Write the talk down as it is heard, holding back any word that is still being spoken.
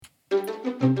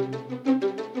Hello,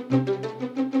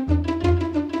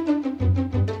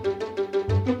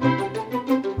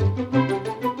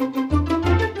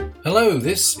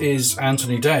 this is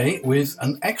Anthony Day with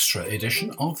an extra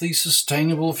edition of the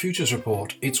Sustainable Futures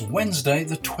Report. It's Wednesday,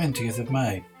 the 20th of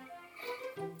May.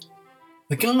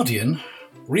 The Guardian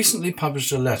recently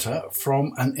published a letter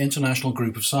from an international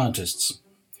group of scientists.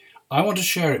 I want to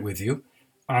share it with you,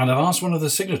 and I've asked one of the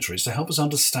signatories to help us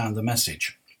understand the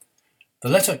message. The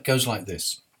letter goes like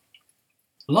this.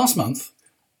 Last month,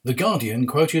 The Guardian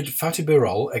quoted Fatih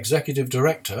Birol, Executive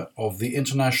Director of the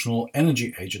International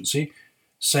Energy Agency,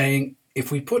 saying,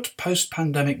 if we put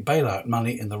post-pandemic bailout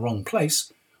money in the wrong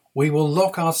place, we will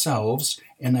lock ourselves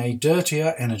in a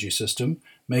dirtier energy system,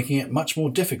 making it much more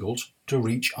difficult to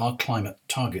reach our climate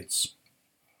targets.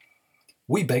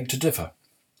 We beg to differ.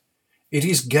 It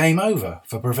is game over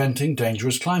for preventing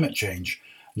dangerous climate change,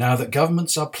 now that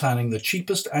governments are planning the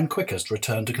cheapest and quickest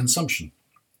return to consumption.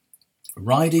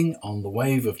 Riding on the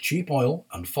wave of cheap oil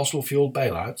and fossil fuel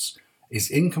bailouts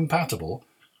is incompatible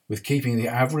with keeping the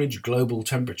average global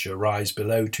temperature rise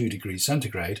below 2 degrees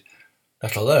centigrade,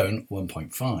 let alone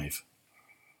 1.5.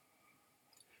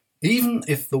 Even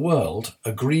if the world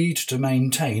agreed to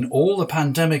maintain all the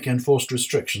pandemic-enforced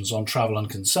restrictions on travel and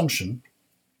consumption,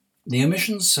 the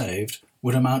emissions saved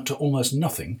would amount to almost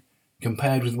nothing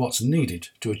compared with what's needed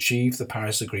to achieve the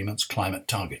Paris Agreement's climate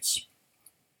targets.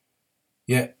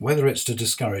 Yet, whether it's to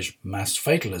discourage mass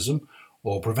fatalism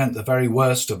or prevent the very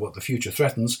worst of what the future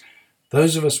threatens,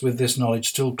 those of us with this knowledge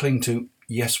still cling to,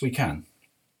 yes, we can.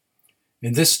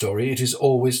 In this story, it is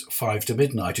always 5 to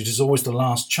midnight. It is always the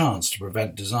last chance to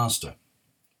prevent disaster.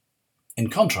 In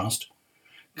contrast,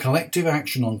 collective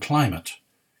action on climate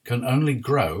can only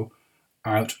grow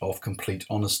out of complete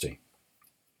honesty.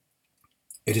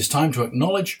 It is time to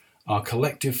acknowledge our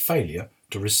collective failure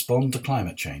to respond to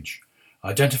climate change,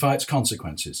 identify its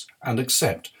consequences, and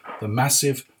accept the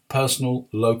massive personal,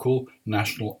 local,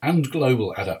 national and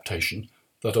global adaptation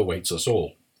that awaits us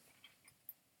all.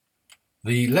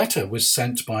 The letter was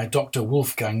sent by Dr.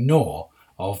 Wolfgang Knorr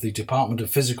of the Department of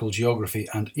Physical Geography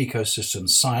and Ecosystem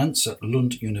Science at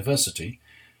Lund University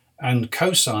and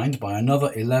co-signed by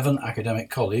another 11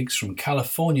 academic colleagues from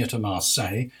California to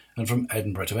Marseille and from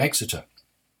Edinburgh to Exeter.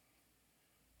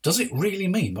 Does it really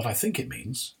mean what I think it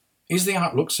means? Is the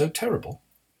outlook so terrible?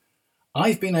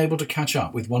 I've been able to catch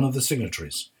up with one of the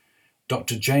signatories,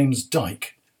 Dr. James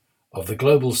Dyke of the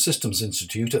Global Systems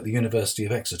Institute at the University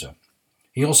of Exeter.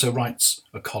 He also writes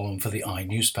a column for the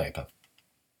iNewspaper.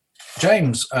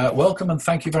 James, welcome and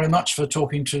thank you very much for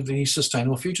talking to the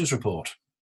Sustainable Futures Report.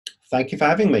 Thank you for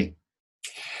having me.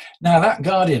 Now, that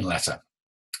Guardian letter,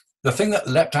 the thing that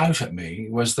leapt out at me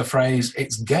was the phrase,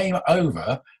 it's game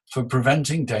over for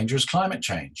preventing dangerous climate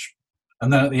change.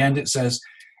 And then at the end it says,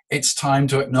 it's time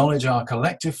to acknowledge our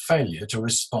collective failure to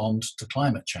respond to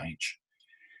climate change.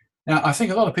 Now, I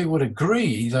think a lot of people would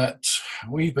agree that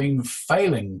we've been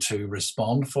failing to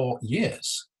respond for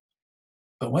years.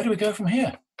 But where do we go from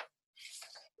here?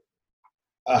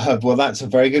 Well, that's a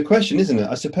very good question, isn't it?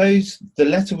 I suppose the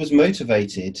letter was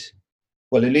motivated,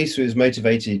 well, at least it was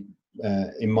motivated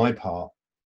in my part,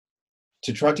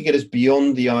 to try to get us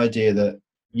beyond the idea that,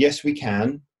 yes, we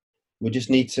can. We just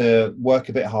need to work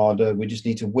a bit harder. We just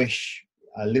need to wish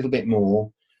a little bit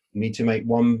more. We need to make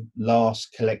one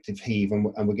last collective heave and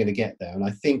we're going to get there. And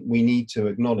I think we need to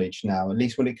acknowledge now, at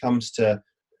least when it comes to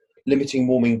limiting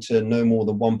warming to no more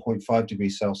than 1.5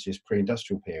 degrees Celsius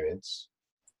pre-industrial periods,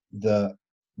 that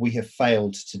we have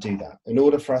failed to do that. In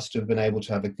order for us to have been able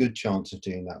to have a good chance of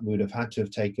doing that, we would have had to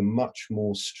have taken much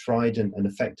more strident and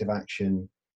effective action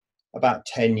about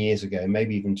 10 years ago,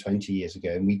 maybe even 20 years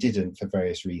ago, and we didn't for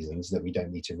various reasons that we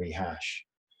don't need to rehash.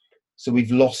 So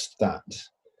we've lost that.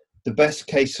 The best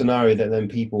case scenario that then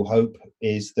people hope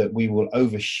is that we will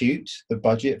overshoot the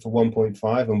budget for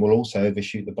 1.5 and we'll also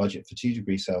overshoot the budget for 2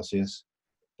 degrees Celsius.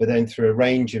 But then through a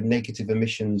range of negative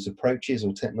emissions approaches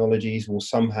or technologies, we'll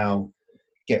somehow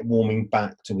get warming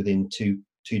back to within 2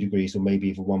 degrees or maybe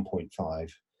even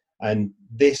 1.5. And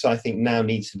this, I think, now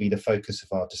needs to be the focus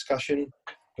of our discussion,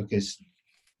 because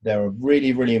there are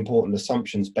really, really important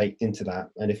assumptions baked into that.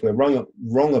 And if we're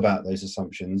wrong about those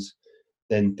assumptions,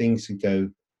 then things could go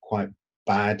quite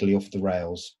badly off the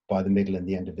rails by the middle and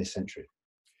the end of this century.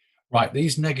 Right,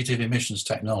 these negative emissions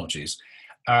technologies,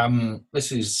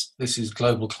 this is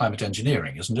global climate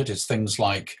engineering, isn't it? It's things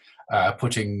like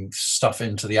putting stuff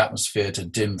into the atmosphere to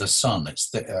dim the sun. It's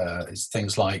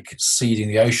things like seeding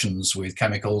the oceans with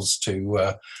chemicals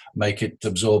to make it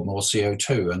absorb more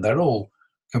CO2, and they're all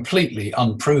completely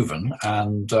unproven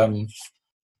and,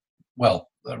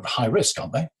 they're high risk,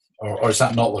 aren't they? Or is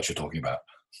that not what you're talking about?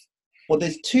 Well,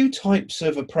 there's two types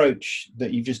of approach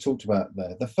that you've just talked about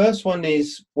there. The first one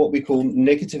is what we call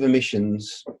negative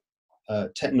emissions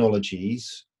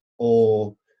technologies,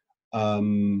 or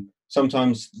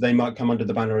sometimes they might come under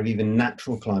the banner of even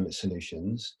natural climate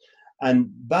solutions. And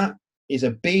that is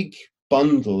a big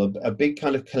bundle, a big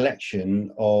kind of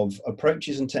collection of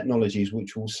approaches and technologies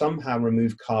which will somehow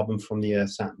remove carbon from the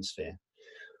Earth's atmosphere.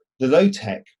 The low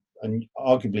tech, and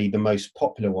arguably the most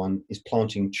popular one, is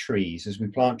planting trees. As we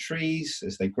plant trees,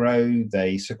 as they grow,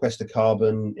 they sequester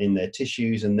carbon in their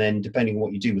tissues, and then depending on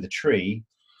what you do with a tree,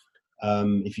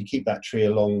 if you keep that tree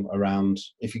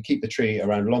if you keep the tree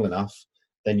around long enough,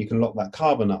 then you can lock that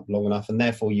carbon up long enough, and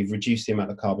therefore you've reduced the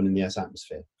amount of carbon in the Earth's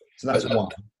atmosphere. So that's one.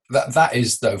 That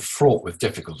is, though, fraught with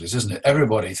difficulties, isn't it?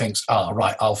 Everybody thinks,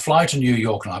 right, I'll fly to New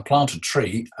York and I'll plant a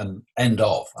tree and end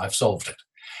of, I've solved it.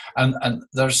 And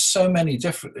there's so many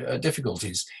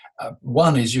difficulties.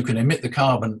 One is you can emit the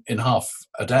carbon in half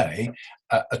a day.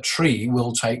 A tree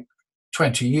will take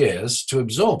 20 years to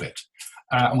absorb it.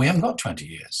 And we haven't got 20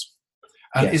 years.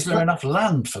 And is there enough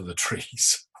land for the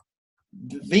trees?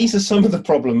 These are some of the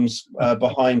problems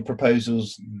behind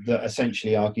proposals that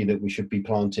essentially argue that we should be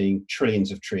planting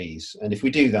trillions of trees. And if we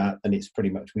do that, then it's pretty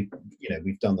much,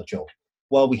 we've done the job.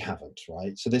 Well, we haven't,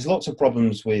 right? So there's lots of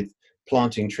problems with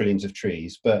planting trillions of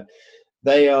trees, but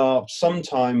they are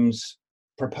sometimes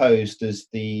proposed as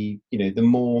the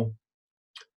more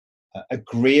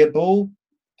agreeable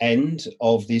end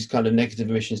of these kind of negative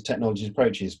emissions technologies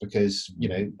approaches, because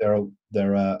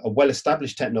they're a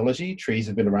well-established technology. Trees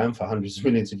have been around for hundreds of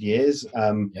millions of years.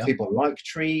 People like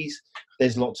trees.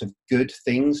 There's lots of good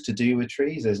things to do with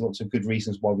trees. There's lots of good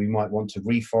reasons why we might want to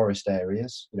reforest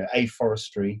areas.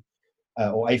 Afforestry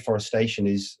or afforestation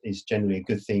is generally a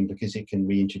good thing because it can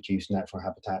reintroduce natural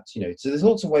habitats. So there's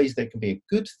lots of ways that can be a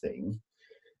good thing.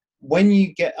 When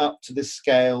you get up to the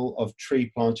scale of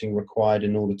tree planting required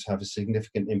in order to have a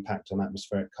significant impact on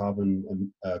atmospheric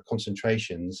carbon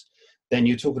concentrations, then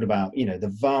you're talking about,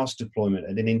 the vast deployment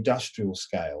at an industrial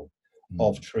scale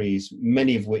of trees,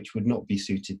 many of which would not be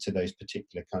suited to those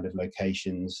particular kind of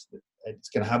locations. It's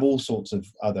going to have all sorts of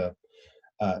other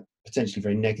potentially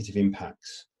very negative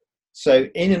impacts. So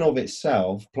in and of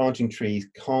itself, planting trees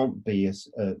can't be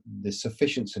the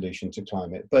sufficient solution to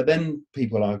climate. But then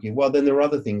people argue, well, then there are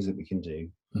other things that we can do.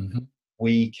 Mm-hmm.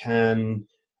 We can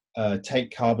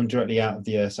take carbon directly out of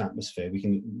the Earth's atmosphere. We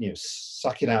can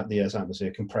suck it out of the Earth's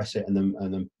atmosphere, compress it, and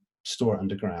then store it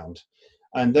underground.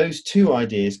 And those two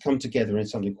ideas come together in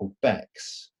something called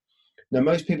BECCS. Now,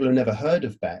 most people have never heard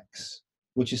of BECCS,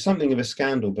 which is something of a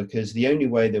scandal, because the only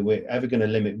way that we're ever going to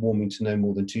limit warming to no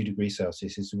more than 2 degrees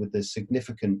Celsius is with the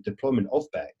significant deployment of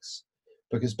BECCS,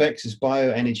 because BECCS is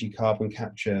bioenergy carbon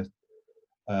capture,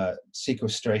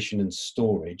 sequestration and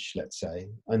storage, let's say.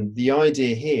 And the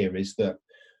idea here is that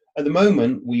at the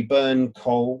moment we burn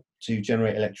coal to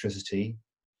generate electricity,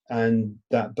 and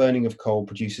that burning of coal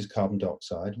produces carbon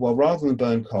dioxide. Well, rather than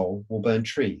burn coal, we'll burn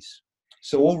trees.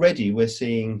 So already we're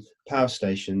seeing power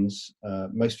stations,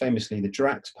 most famously the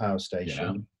Drax power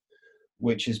station,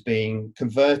 which is being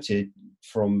converted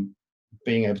from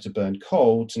being able to burn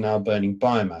coal to now burning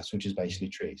biomass, which is basically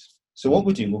trees. So what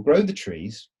we'll do, we'll grow the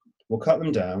trees, we'll cut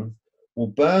them down, we'll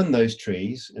burn those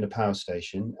trees in a power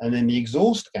station, and then the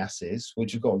exhaust gases,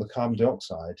 which have got the carbon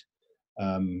dioxide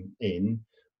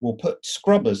we'll put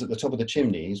scrubbers at the top of the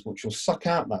chimneys, which will suck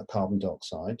out that carbon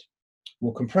dioxide.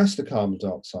 We'll compress the carbon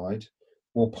dioxide,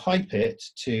 we'll pipe it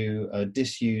to a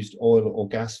disused oil or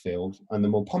gas field, and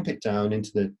then we'll pump it down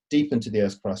deep into the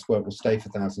Earth's crust, where it will stay for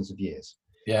thousands of years.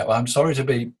 Yeah, well, I'm sorry to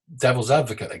be devil's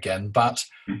advocate again, but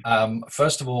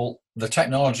first of all, the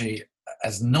technology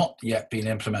has not yet been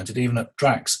implemented, even at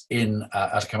Drax,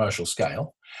 at a commercial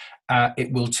scale.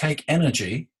 It will take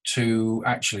energy to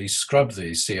actually scrub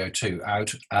the CO2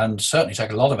 out, and certainly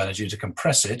take a lot of energy to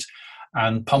compress it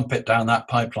and pump it down that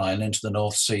pipeline into the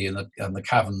North Sea and the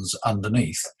caverns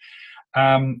underneath.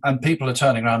 And people are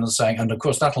turning around and saying, and of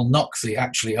course that'll knock the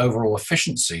actually overall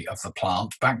efficiency of the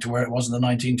plant back to where it was in the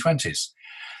 1920s.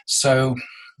 So,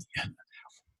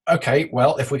 okay,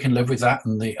 well, if we can live with that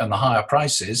and the higher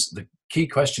prices, the key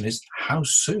question is, how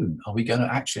soon are we going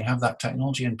to actually have that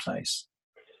technology in place?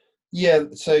 Yeah,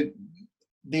 so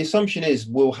the assumption is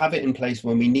we'll have it in place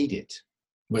when we need it.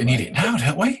 We need it now,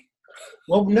 don't we?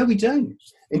 Well, no, we don't.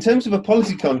 In terms of a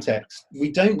policy context,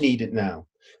 we don't need it now,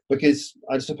 because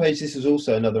I suppose this is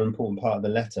also another important part of the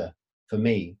letter for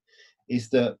me, is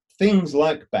that things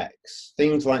like BECCS,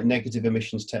 things like negative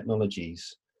emissions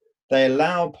technologies, they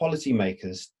allow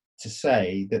policymakers to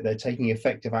say that they're taking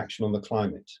effective action on the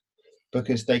climate,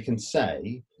 because they can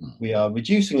say we are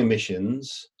reducing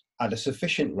emissions at a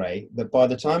sufficient rate that by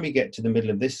the time we get to the middle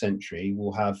of this century,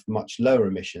 we'll have much lower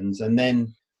emissions. And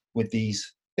then with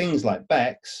these things like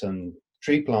BECCS and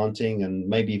tree planting and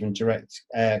maybe even direct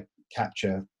air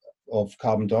capture of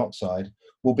carbon dioxide,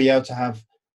 we'll be able to have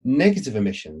negative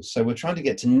emissions. So we're trying to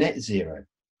get to net zero.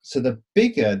 So the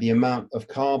bigger the amount of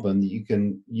carbon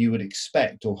that you would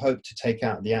expect or hope to take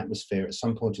out of the atmosphere at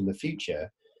some point in the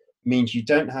future means you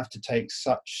don't have to take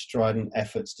such strident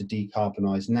efforts to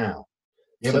decarbonize now.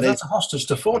 Yeah, So but that's a hostage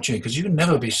to fortune, because you can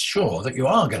never be sure that you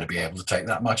are going to be able to take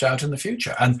that much out in the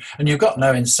future. And you've got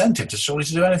no incentive to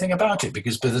do anything about it,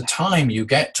 because by the time you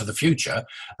get to the future,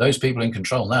 those people in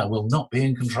control now will not be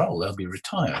in control. They'll be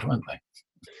retired, won't they?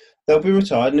 They'll be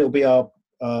retired, and it'll be a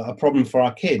problem for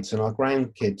our kids and our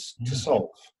grandkids to solve.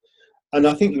 And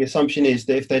I think the assumption is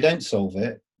that if they don't solve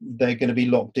it, they're going to be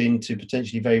locked into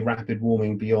potentially very rapid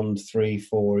warming beyond 3,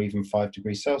 4, even 5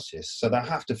 degrees Celsius. So they'll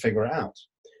have to figure it out.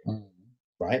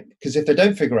 Right? Because if they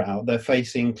don't figure it out, they're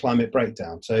facing climate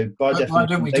breakdown. So by definition, why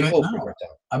don't we do it now? Figure it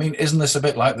out. I mean, isn't this a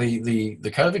bit like the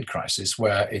COVID crisis,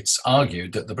 where it's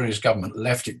argued that the British government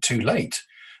left it too late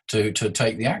to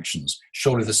take the actions?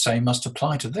 Surely the same must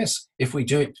apply to this. If we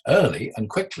do it early and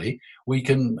quickly, we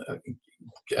can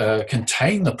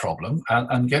contain the problem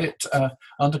and get it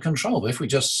under control. But if we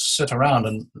just sit around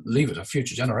and leave it to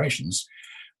future generations,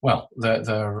 well, they're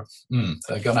going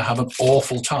to have an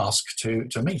awful task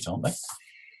to meet, aren't they?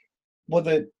 Well,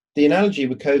 the analogy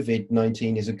with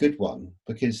COVID-19 is a good one,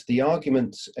 because the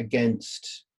arguments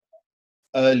against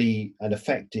early and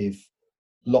effective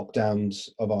lockdowns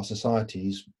of our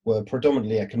societies were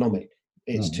predominantly economic.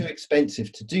 It's too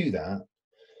expensive to do that,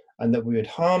 and that we would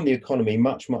harm the economy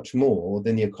much, much more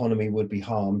than the economy would be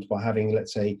harmed by having,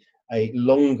 let's say, a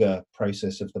longer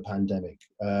process of the pandemic,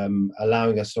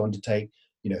 allowing us to undertake,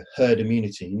 herd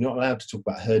immunity. You're not allowed to talk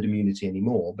about herd immunity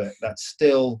anymore, but that's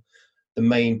still the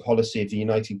main policy of the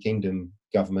United Kingdom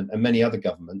government and many other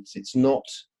governments. It's not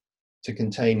to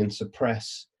contain and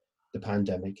suppress the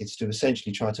pandemic. It's to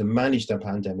essentially try to manage the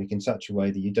pandemic in such a way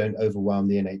that you don't overwhelm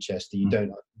the NHS, that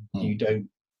you don't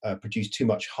produce too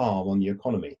much harm on the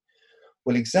economy.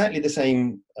 Well, exactly the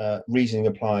same reasoning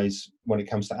applies when it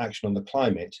comes to action on the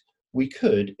climate. We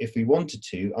could, if we wanted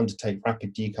to, undertake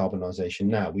rapid decarbonisation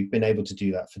now. We've been able to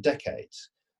do that for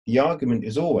decades. The argument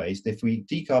is always that if we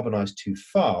decarbonise too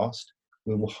fast,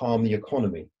 we will harm the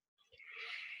economy.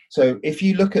 So if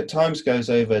you look at timescales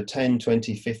over 10,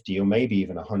 20, 50, or maybe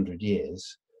even 100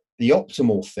 years, the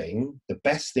optimal thing, the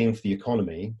best thing for the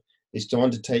economy, is to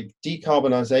undertake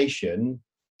decarbonisation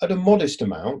at a modest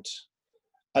amount,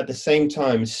 at the same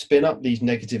time spin up these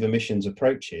negative emissions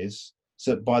approaches,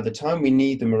 so that by the time we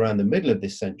need them around the middle of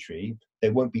this century, they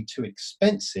won't be too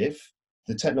expensive.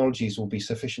 The technologies will be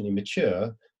sufficiently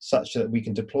mature such that we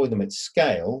can deploy them at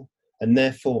scale, and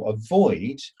therefore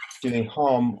avoid doing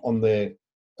harm on the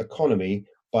economy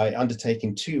by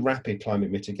undertaking too rapid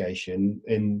climate mitigation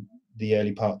in the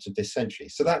early parts of this century.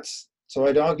 So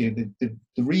I'd argue that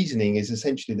the reasoning is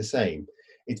essentially the same.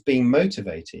 It's being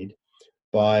motivated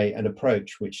by an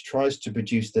approach which tries to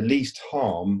produce the least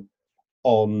harm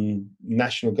on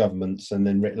national governments, and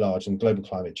then writ large on global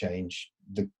climate change,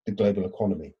 the global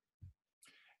economy.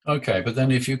 Okay, but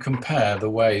then if you compare the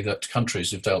way that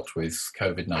countries have dealt with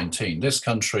COVID-19, this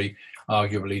country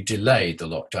arguably delayed the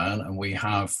lockdown, and we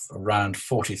have around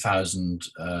 40,000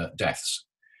 deaths.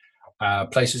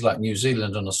 Places like New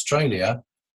Zealand and Australia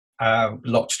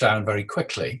locked down very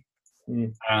quickly,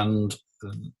 and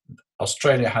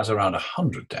Australia has around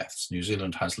 100 deaths. New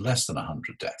Zealand has less than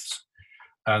 100 deaths.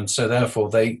 And so therefore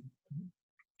they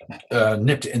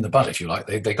nipped it in the bud, if you like.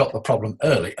 They got the problem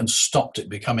early and stopped it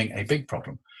becoming a big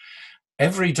problem.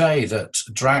 Every day that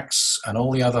Drax and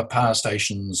all the other power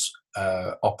stations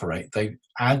operate, they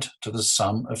add to the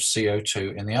sum of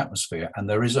CO2 in the atmosphere. And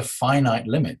there is a finite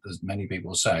limit, as many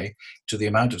people say, to the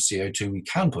amount of CO2 we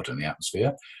can put in the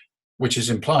atmosphere, which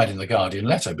is implied in the Guardian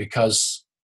letter, because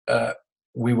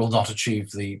we will not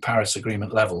achieve the Paris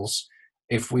Agreement levels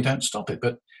if we don't stop it.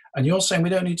 And you're saying we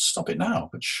don't need to stop it now,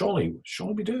 but surely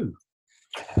we do.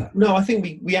 No, I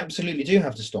think we absolutely do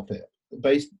have to stop it.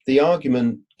 The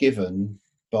argument given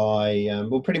by,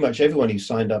 pretty much everyone who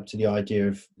signed up to the idea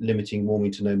of limiting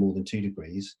warming to no more than 2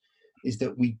 degrees is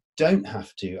that we don't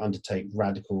have to undertake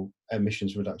radical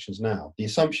emissions reductions now. The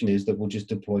assumption is that we'll just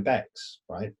deploy BECCS,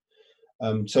 right?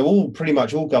 So pretty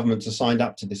much all governments are signed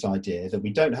up to this idea that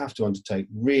we don't have to undertake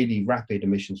really rapid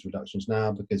emissions reductions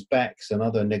now, because BECCS and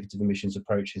other negative emissions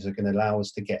approaches are going to allow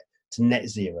us to get to net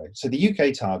zero. So the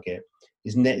UK target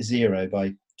is net zero by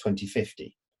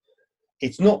 2050.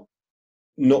 It's not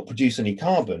produce any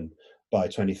carbon, by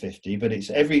 2050, but it's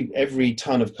every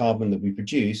ton of carbon that we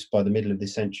produce by the middle of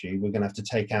this century, we're going to have to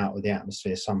take out of the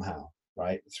atmosphere somehow,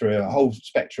 right? Through a whole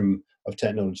spectrum of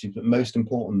technologies, but most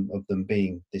important of them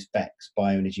being this BECCS,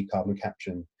 bioenergy carbon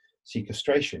capture and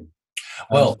sequestration.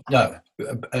 Well, no,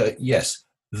 yes,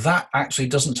 that actually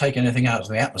doesn't take anything out of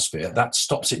the atmosphere. That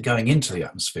stops it going into the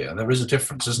atmosphere. There is a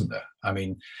difference, isn't there? I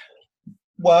mean,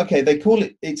 well, okay, they call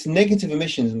it's negative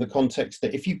emissions in the context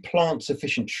that if you plant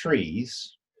sufficient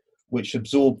trees, which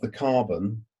absorb the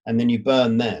carbon, and then you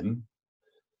burn them.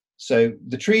 So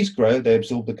the trees grow, they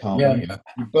absorb the carbon,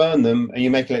 you burn them and you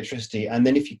make electricity. And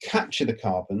then if you capture the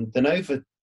carbon, then over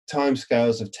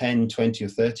timescales of 10, 20 or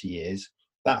 30 years,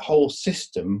 that whole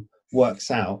system works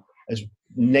out as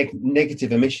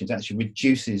negative emissions, actually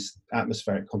reduces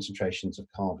atmospheric concentrations of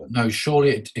carbon. No,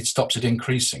 surely it stops it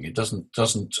increasing. It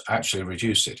doesn't actually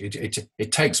reduce it.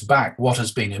 It takes back what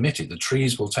has been emitted. The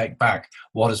trees will take back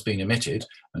what has been emitted,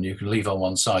 and you can leave on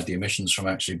one side the emissions from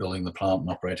actually building the plant and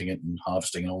operating it and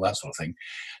harvesting and all that sort of thing.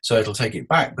 So it'll take it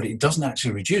back, but it doesn't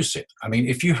actually reduce it. I mean,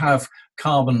 if you have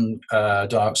carbon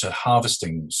dioxide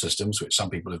harvesting systems, which some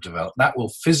people have developed, that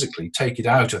will physically take it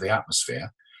out of the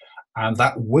atmosphere, and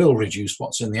that will reduce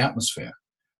what's in the atmosphere.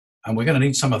 And we're going to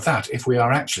need some of that if we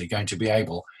are actually going to be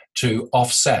able to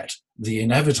offset the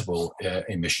inevitable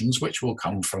emissions, which will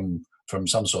come from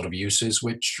some sort of uses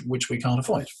which we can't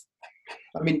avoid.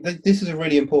 I mean, this is a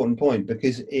really important point,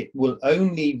 because it will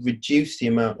only reduce the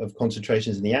amount of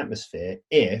concentrations in the atmosphere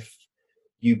if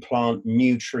you plant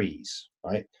new trees,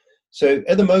 right? So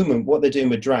at the moment, what they're doing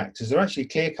with DRACS is they're actually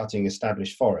clear-cutting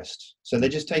established forests. So they're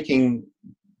just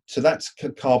so that's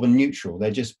carbon neutral.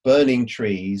 They're just burning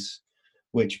trees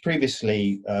which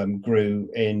previously grew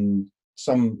in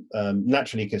some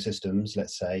natural ecosystems,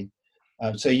 let's say.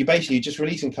 So you're basically just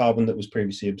releasing carbon that was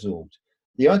previously absorbed.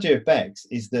 The idea of BECCS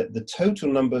is that the total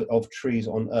number of trees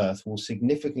on Earth will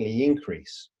significantly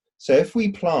increase. So if we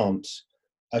plant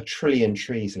 1 trillion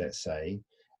trees, let's say,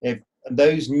 if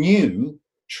those new 1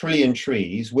 trillion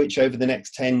trees, which over the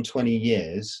next 10, 20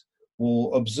 years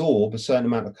will absorb a certain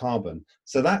amount of carbon.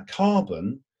 So that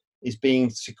carbon is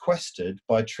being sequestered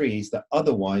by trees that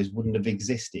otherwise wouldn't have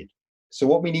existed. So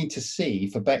what we need to see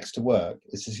for BECCS to work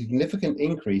is a significant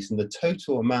increase in the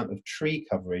total amount of tree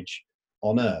coverage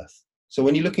on Earth. So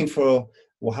when you're looking for,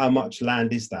 well, how much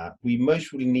land is that? We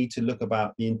mostly need to look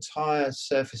about the entire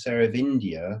surface area of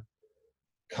India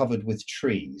covered with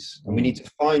trees. And we need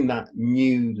to find that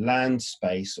new land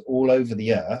space all over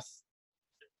the Earth,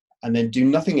 and then do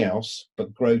nothing else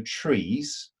but grow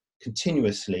trees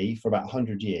continuously for about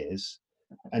 100 years.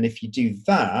 And if you do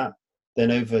that,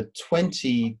 then over 10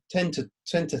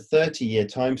 to 30 year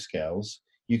timescales,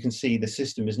 you can see the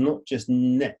system is not just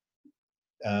net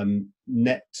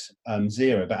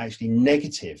zero, but actually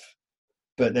negative.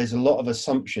 But there's a lot of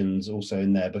assumptions also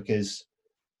in there, because,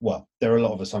 well, there are a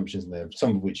lot of assumptions in there,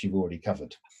 some of which you've already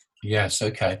covered. Yes,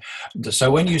 okay.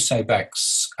 So when you say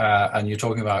BECCS and you're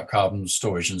talking about carbon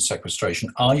storage and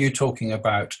sequestration, are you talking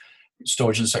about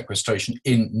storage and sequestration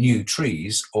in new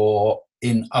trees or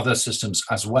in other systems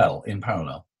as well, in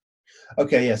parallel?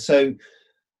 Okay, yeah. So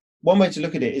one way to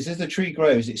look at it is, as the tree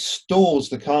grows, it stores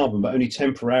the carbon, but only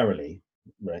temporarily.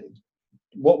 Right.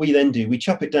 What we then do, we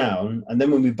chop it down, and then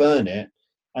when we burn it,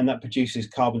 and that produces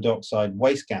carbon dioxide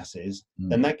waste gases,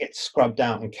 then that gets scrubbed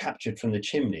out and captured from the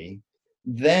chimney.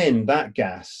 Then that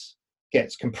gas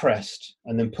gets compressed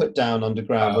and then put down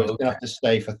underground, where it's going to have to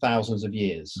stay for thousands of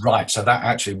years. Right, so that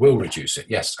actually will reduce it.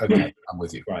 Yes, okay, I'm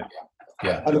with you. Right.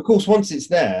 Yeah. And of course, once it's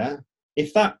there,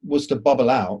 if that was to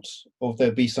bubble out, or if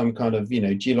there'd be some kind of,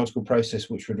 geological process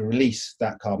which would release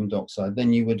that carbon dioxide,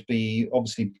 then you would be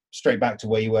obviously straight back to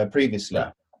where you were previously.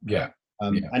 Yeah.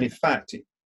 And in fact, it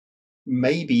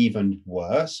may be even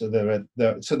worse. So there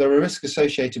are risks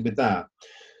associated with that,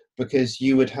 because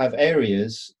you would have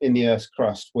areas in the Earth's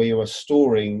crust where you are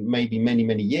storing maybe many,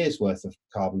 many years worth of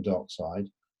carbon dioxide.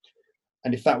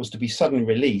 And if that was to be suddenly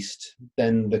released,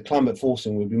 then the climate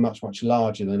forcing would be much, much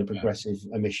larger than the progressive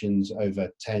emissions over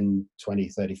 10, 20,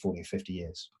 30, 40, 50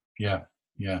 years. Yeah.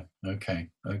 Okay.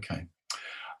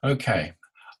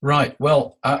 Right.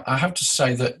 Well, I have to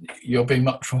say that you're being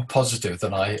much more positive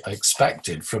than I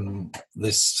expected from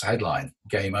this headline,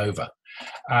 Game Over.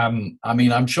 I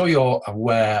mean, I'm sure you're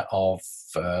aware of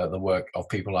the work of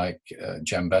people like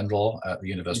Jem Bendell at the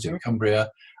University of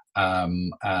Cumbria,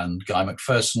 and Guy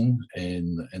McPherson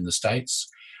in the States.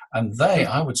 And they,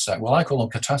 I would say, well, I call them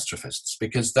catastrophists,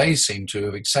 because they seem to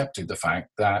have accepted the fact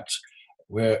that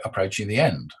we're approaching the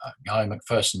end. Guy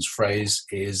McPherson's phrase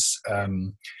is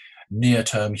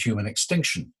near-term human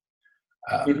extinction.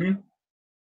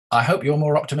 I hope you're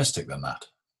more optimistic than that.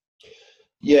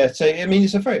 Yeah, so I mean,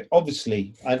 it's a very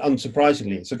obviously and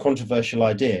unsurprisingly, it's a controversial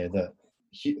idea that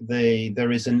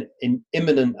there is an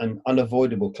imminent and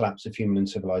unavoidable collapse of human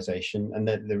civilization, and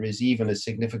that there is even a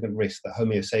significant risk that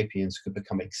Homo sapiens could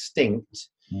become extinct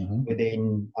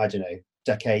within, I don't know,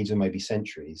 decades or maybe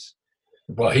centuries.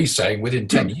 Well, he's saying within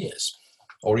 10 years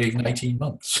or even 18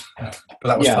 months. But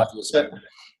that was Yeah. 5 years ago.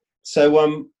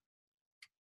 So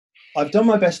I've done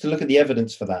my best to look at the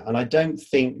evidence for that, and I don't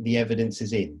think the evidence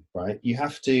is in, right? You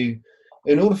have to,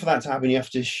 in order for that to happen, you have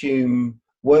to assume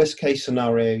worst case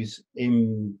scenarios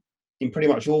in pretty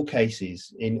much all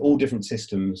cases, in all different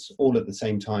systems, all at the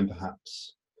same time,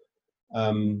 perhaps.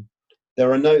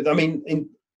 There are no, I mean,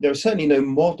 there are certainly no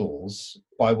models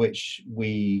by which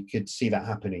we could see that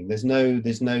happening. There's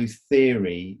no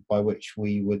theory by which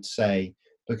we would say,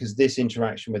 because this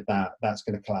interaction with that's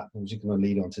going to collapse, which is going to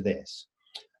lead on to this.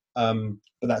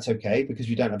 But that's okay, because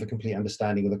we don't have a complete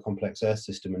understanding of the complex Earth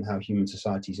system and how human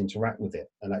societies interact with it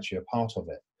and actually are part of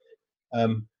it.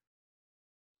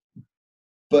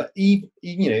 But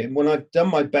when I've done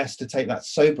my best to take that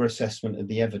sober assessment of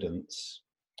the evidence,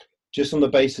 just on the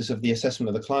basis of the assessment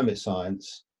of the climate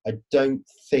science, I don't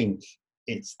think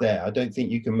it's there. I don't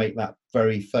think you can make that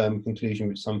very firm conclusion,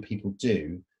 which some people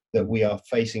do, that we are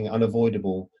facing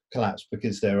unavoidable collapse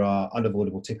because there are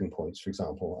unavoidable tipping points, for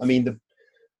example. I mean,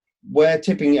 where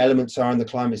tipping elements are in the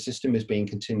climate system is being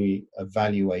continually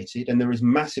evaluated, and there is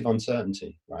massive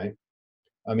uncertainty, right?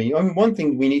 I mean, one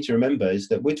thing we need to remember is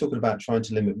that we're talking about trying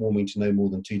to limit warming to no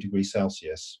more than 2 degrees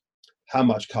Celsius. How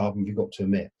much carbon have you got to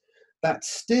emit? That's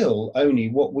still only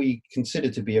what we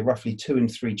consider to be a roughly 2 in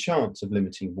 3 chance of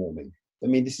limiting warming. I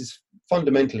mean, this is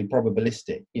fundamentally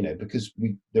probabilistic, because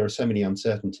there are so many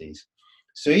uncertainties.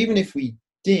 So even if we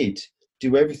did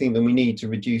do everything that we need to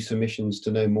reduce emissions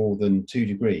to no more than 2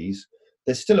 degrees,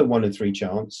 there's still a 1 in 3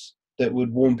 chance that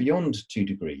would warm beyond 2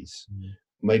 degrees.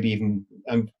 Maybe even,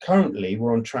 and currently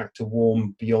we're on track to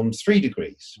warm beyond 3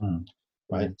 degrees,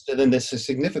 right? So then there's a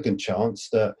significant chance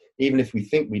that even if we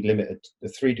think we'd limit it to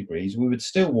 3 degrees, we would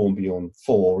still warm beyond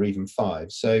 4 or even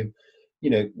 5. So,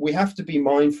 we have to be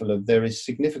mindful of there is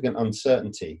significant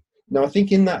uncertainty. Now, I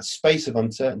think in that space of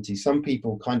uncertainty, some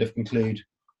people kind of conclude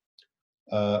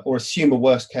or assume a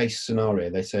worst case scenario.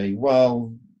 They say,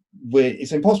 well,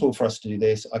 it's impossible for us to do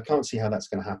this. I can't see how that's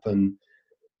going to happen.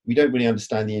 We don't really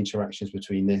understand the interactions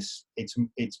between this.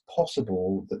 It's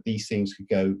possible that these things could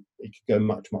go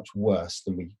much, much worse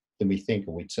than we think,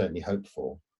 or we'd certainly hope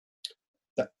for.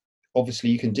 That obviously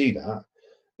you can do that,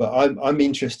 but I'm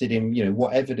interested in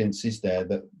what evidence is there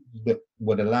that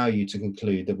would allow you to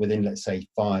conclude that within, let's say,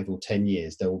 5 or 10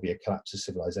 years there will be a collapse of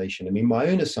civilization. I mean, my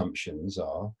own assumptions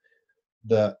are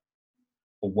that,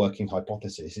 or working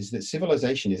hypothesis is that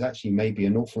civilization is actually maybe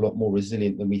an awful lot more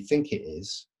resilient than we think it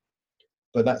is.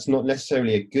 But that's not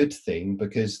necessarily a good thing,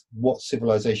 because what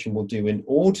civilization will do in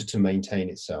order to maintain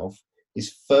itself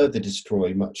is further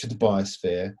destroy much of the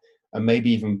biosphere and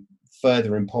maybe even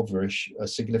further impoverish a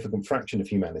significant fraction of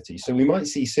humanity. So we might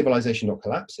see civilization not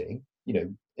collapsing.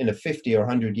 In a 50 or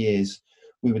 100 years,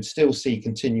 we would still see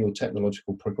continual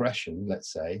technological progression,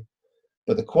 let's say,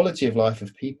 but the quality of life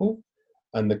of people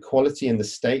and the quality and the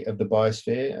state of the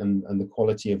biosphere and the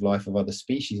quality of life of other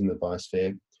species in the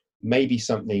biosphere may be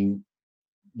something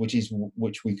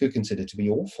which we could consider to be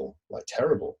awful, like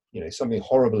terrible. Something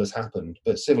horrible has happened,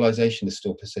 but civilization is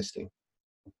still persisting.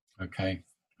 Okay.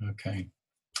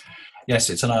 Yes,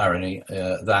 it's an irony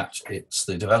that it's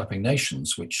the developing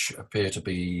nations which appear to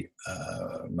be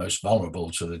most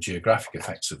vulnerable to the geographic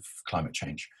effects of climate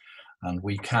change, and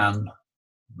we can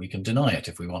deny it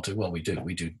if we want to. Well, we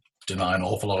do deny an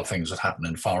awful lot of things that happen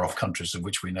in far off countries of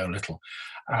which we know little,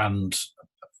 and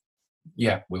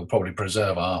we'll probably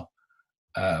preserve our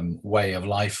way of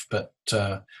life, but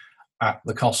at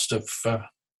the cost of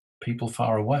people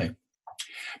far away.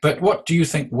 But what do you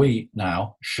think we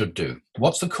now should do?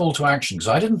 What's the call to action? Because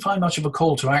I didn't find much of a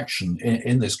call to action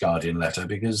in this Guardian letter,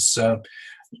 because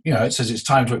it says it's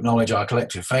time to acknowledge our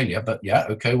collective failure, but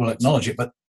we'll acknowledge it,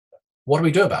 but what do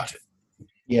we do about it?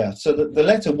 Yeah, so the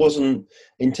letter wasn't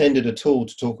intended at all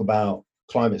to talk about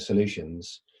climate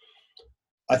solutions.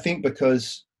 I think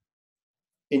because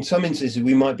in some instances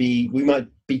we might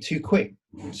be too quick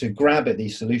to grab at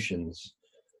these solutions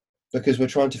because we're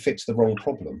trying to fix the wrong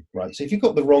problem, right? So if you've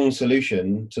got the wrong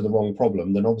solution to the wrong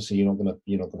problem, then obviously you're not going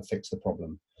to fix the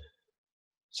problem.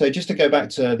 So just to go back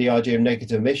to the idea of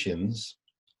negative emissions,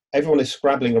 everyone is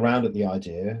scrabbling around at the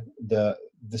idea that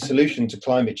the solution to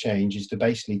climate change is to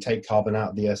basically take carbon out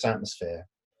of the Earth's atmosphere.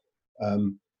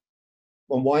 And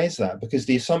why is that? Because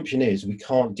the assumption is we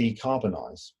can't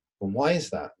decarbonize. Well, why is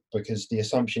that? Because the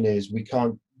assumption is we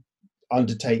can't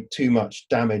undertake too much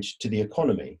damage to the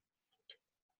economy.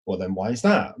 Well, then why is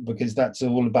that? Because that's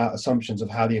all about assumptions of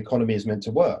how the economy is meant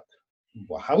to work.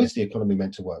 Well, how is the economy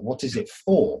meant to work? What is it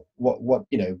for? What what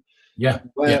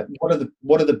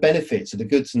are the benefits of the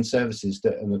goods and services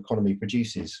that an economy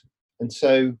produces? And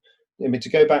so, I mean, to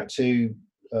go back to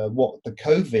what the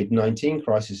COVID-19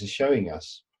 crisis is showing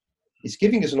us, it's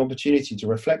giving us an opportunity to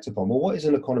reflect upon, well, what is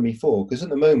an economy for? Because at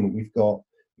the moment, we've got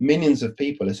millions of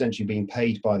people essentially being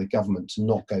paid by the government to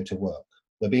not go to work.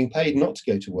 They're being paid not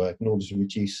to go to work in order to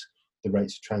reduce the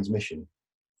rates of transmission.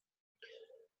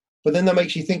 But then that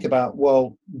makes you think about,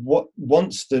 well,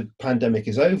 once the pandemic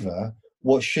is over,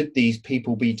 what should these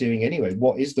people be doing anyway?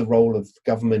 What is the role of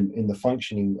government in the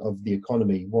functioning of the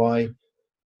economy? Why?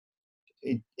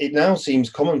 It now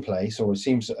seems commonplace, or it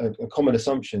seems a common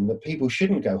assumption, that people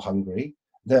shouldn't go hungry,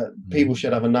 that people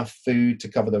should have enough food to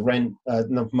cover the rent,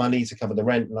 enough money to cover the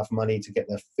rent, enough money to get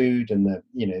their food and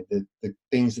the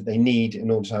things that they need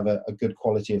in order to have a good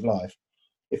quality of life.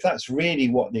 If that's really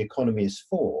what the economy is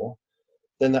for,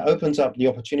 then that opens up the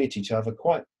opportunity to have a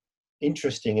quite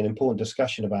interesting and important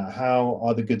discussion about how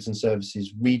are the goods and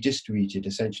services redistributed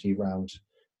essentially around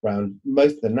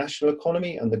both the national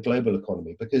economy and the global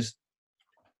economy, because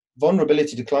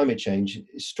vulnerability to climate change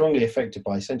is strongly affected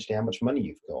by essentially how much money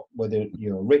you've got, whether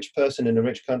you're a rich person in a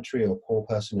rich country or a poor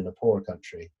person in a poorer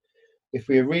country. If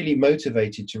we are really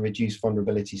motivated to reduce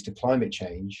vulnerabilities to climate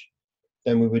change,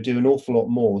 then we would do an awful lot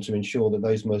more to ensure that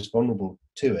those most vulnerable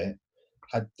to it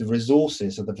had the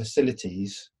resources or the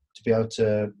facilities to be able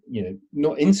to,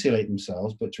 not insulate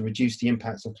themselves, but to reduce the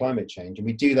impacts of climate change. And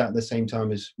we do that at the same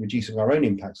time as reducing our own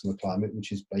impacts on the climate,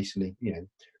 which is basically,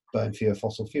 burn fewer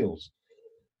fossil fuels.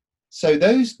 So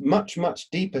those much, much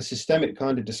deeper systemic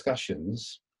kind of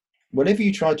discussions, whenever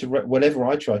I tried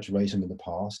to raise them in the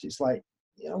past, it's like,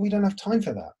 we don't have time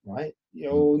for that, right?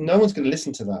 No one's going to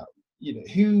listen to that.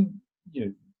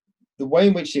 The way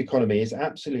in which the economy is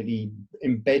absolutely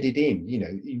embedded in,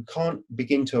 you can't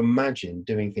begin to imagine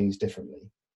doing things differently.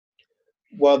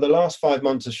 Well, the last 5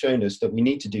 months have shown us that we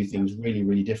need to do things really,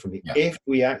 really differently if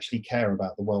we actually care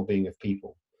about the well-being of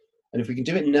people. And if we can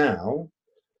do it now,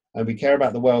 and we care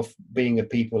about the well-being of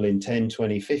people in 10,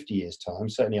 20, 50 years' time,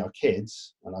 certainly our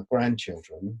kids and our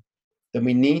grandchildren, then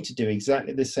we need to do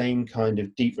exactly the same kind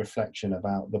of deep reflection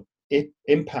about the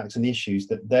impacts and the issues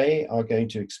that they are going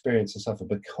to experience and suffer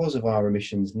because of our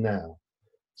emissions now.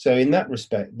 So in that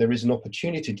respect, there is an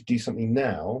opportunity to do something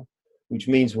now, which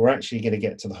means we're actually going to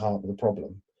get to the heart of the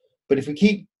problem. But if we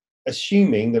keep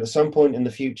assuming that at some point in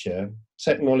the future,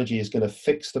 technology is going to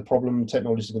fix the problem,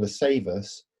 technology is going to save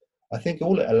us, I think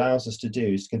all it allows us to do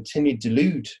is continue to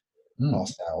delude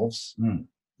ourselves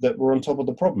that we're on top of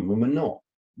the problem, and we're not.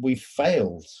 We've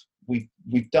failed. We've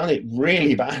done it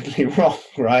really badly wrong,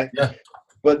 right? Yeah.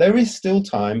 But there is still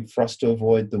time for us to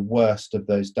avoid the worst of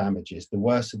those damages, the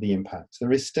worst of the impacts.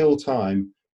 There is still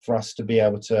time for us to be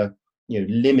able to,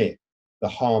 limit the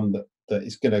harm that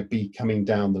is going to be coming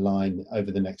down the line over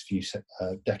the next few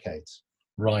decades.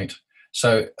 Right.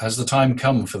 So has the time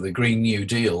come for the Green New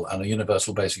Deal and a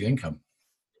universal basic income?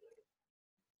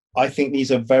 I think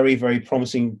these are very, very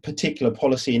promising particular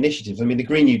policy initiatives. I mean, the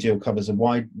Green New Deal covers a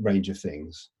wide range of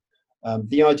things.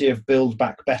 The idea of build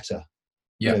back better.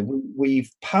 Yeah.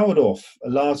 We've powered off a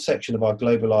large section of our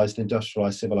globalized,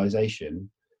 industrialized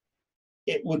civilization.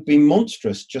 It would be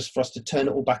monstrous just for us to turn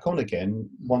it all back on again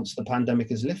once the pandemic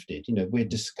is lifted. We're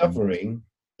discovering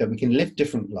that we can live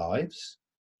different lives,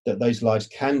 that those lives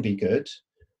can be good,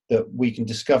 that we can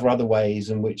discover other ways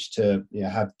in which to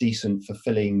have decent,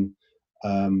 fulfilling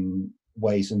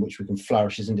ways in which we can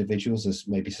flourish as individuals, as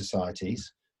maybe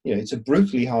societies. It's a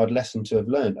brutally hard lesson to have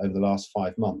learned over the last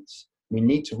 5 months. We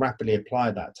need to rapidly apply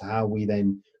that to how we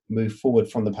then move forward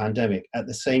from the pandemic at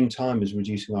the same time as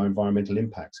reducing our environmental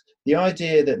impacts. The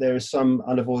idea that there is some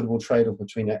unavoidable trade-off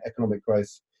between economic growth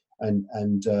and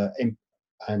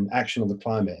action on the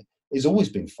climate has always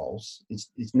been false.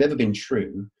 It's never been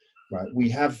true, right? We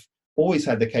have always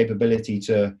had the capability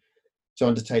to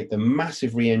undertake the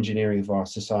massive re-engineering of our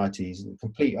societies, the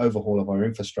complete overhaul of our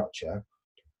infrastructure.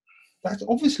 That's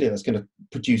going to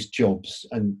produce jobs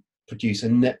and produce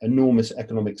an enormous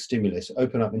economic stimulus,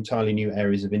 open up entirely new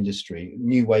areas of industry,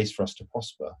 new ways for us to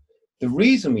prosper. The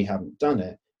reason we haven't done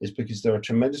it is because there are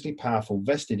tremendously powerful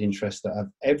vested interests that have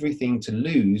everything to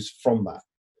lose from that.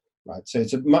 Right, so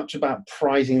it's much about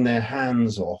prizing their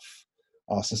hands off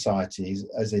our societies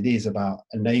as it is about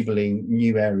enabling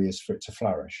new areas for it to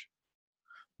flourish.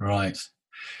 Right.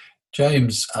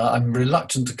 James, I'm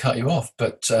reluctant to cut you off,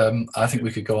 but I think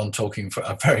we could go on talking for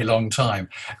a very long time.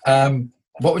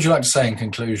 What would you like to say in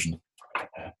conclusion?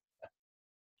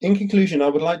 In conclusion, I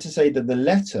would like to say that the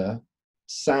letter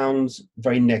sounds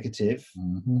very negative.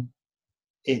 Mm-hmm.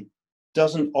 It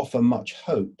doesn't offer much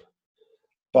hope,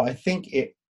 but I think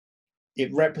it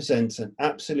represents an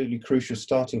absolutely crucial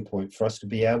starting point for us to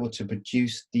be able to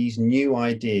produce these new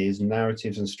ideas,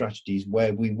 narratives, and strategies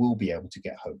where we will be able to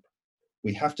get hope.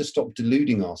 We have to stop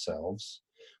deluding ourselves.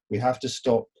 We have to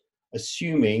stop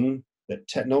assuming that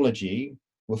technology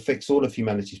will fix all of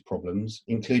humanity's problems,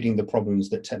 including the problems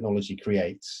that technology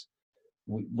creates.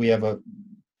 We have a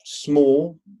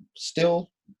small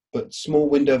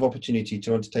window of opportunity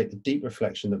to undertake the deep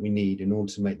reflection that we need in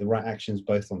order to make the right actions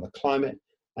both on the climate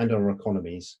and on our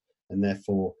economies, and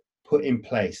therefore put in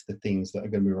place the things that are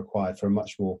going to be required for a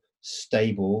much more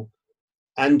stable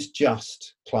and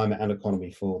just climate and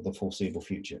economy for the foreseeable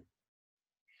future.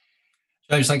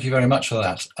 James, thank you very much for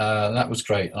that. That was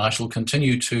great. I shall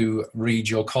continue to read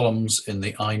your columns in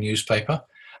the iNewspaper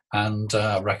and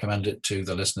recommend it to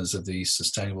the listeners of the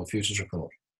Sustainable Futures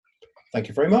Report. Thank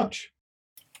you very much.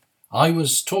 I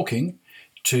was talking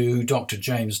to Dr.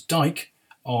 James Dyke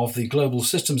of the Global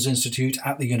Systems Institute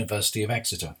at the University of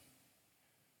Exeter.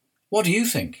 What do you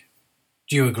think?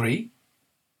 Do you agree?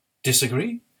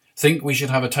 Disagree? Think we should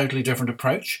have a totally different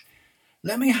approach?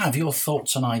 Let me have your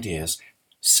thoughts and ideas.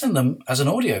 Send them as an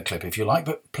audio clip if you like,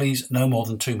 but please no more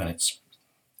than 2 minutes.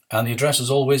 And the address,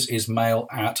 as always, is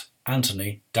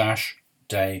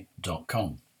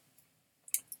mail@anthony-day.com.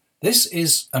 This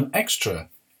is an extra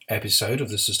episode of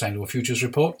the Sustainable Futures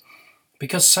Report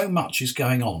because so much is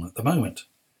going on at the moment.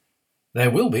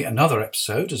 There will be another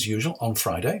episode, as usual, on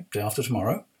Friday, day after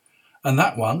tomorrow, and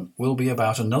that one will be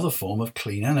about another form of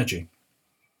clean energy.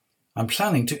 I'm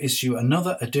planning to issue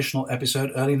another additional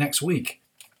episode early next week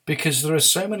because there are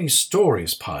so many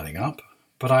stories piling up,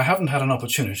 but I haven't had an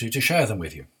opportunity to share them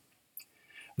with you.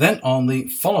 Then on the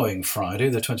following Friday,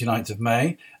 the 29th of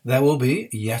May, there will be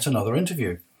yet another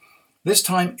interview. This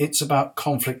time it's about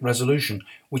conflict resolution,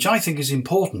 which I think is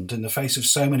important in the face of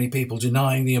so many people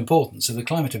denying the importance of the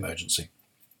climate emergency.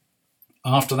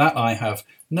 After that, I have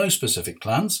no specific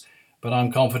plans, but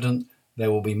I'm confident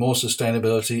there will be more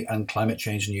sustainability and climate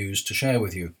change news to share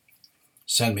with you.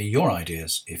 Send me your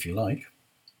ideas if you like.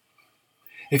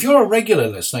 If you're a regular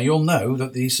listener, you'll know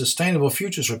that the Sustainable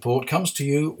Futures Report comes to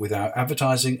you without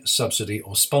advertising, subsidy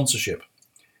or sponsorship.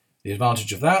 The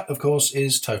advantage of that, of course,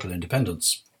 is total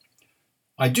independence.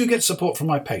 I do get support from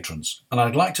my patrons, and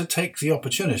I'd like to take the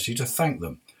opportunity to thank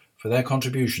them for their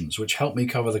contributions, which help me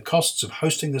cover the costs of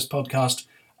hosting this podcast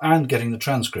and getting the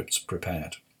transcripts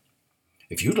prepared.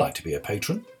 If you'd like to be a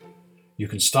patron, you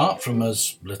can start from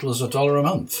as little as $1 a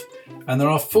month, and there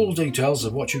are full details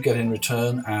of what you get in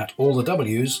return at all the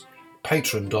W's,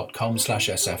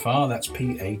 patreon.com/SFR, that's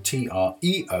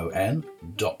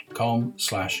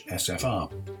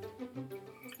patreon.com/SFR.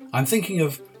 I'm thinking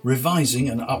of revising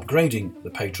and upgrading the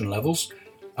patron levels,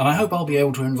 and I hope I'll be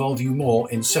able to involve you more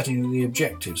in setting the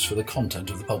objectives for the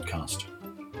content of the podcast.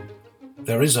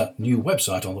 There is a new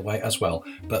website on the way as well,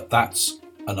 but that's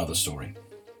another story.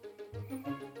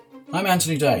 I'm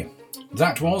Anthony Day.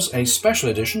 That was a special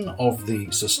edition of the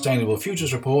Sustainable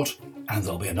Futures Report, and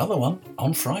there'll be another one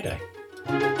on Friday.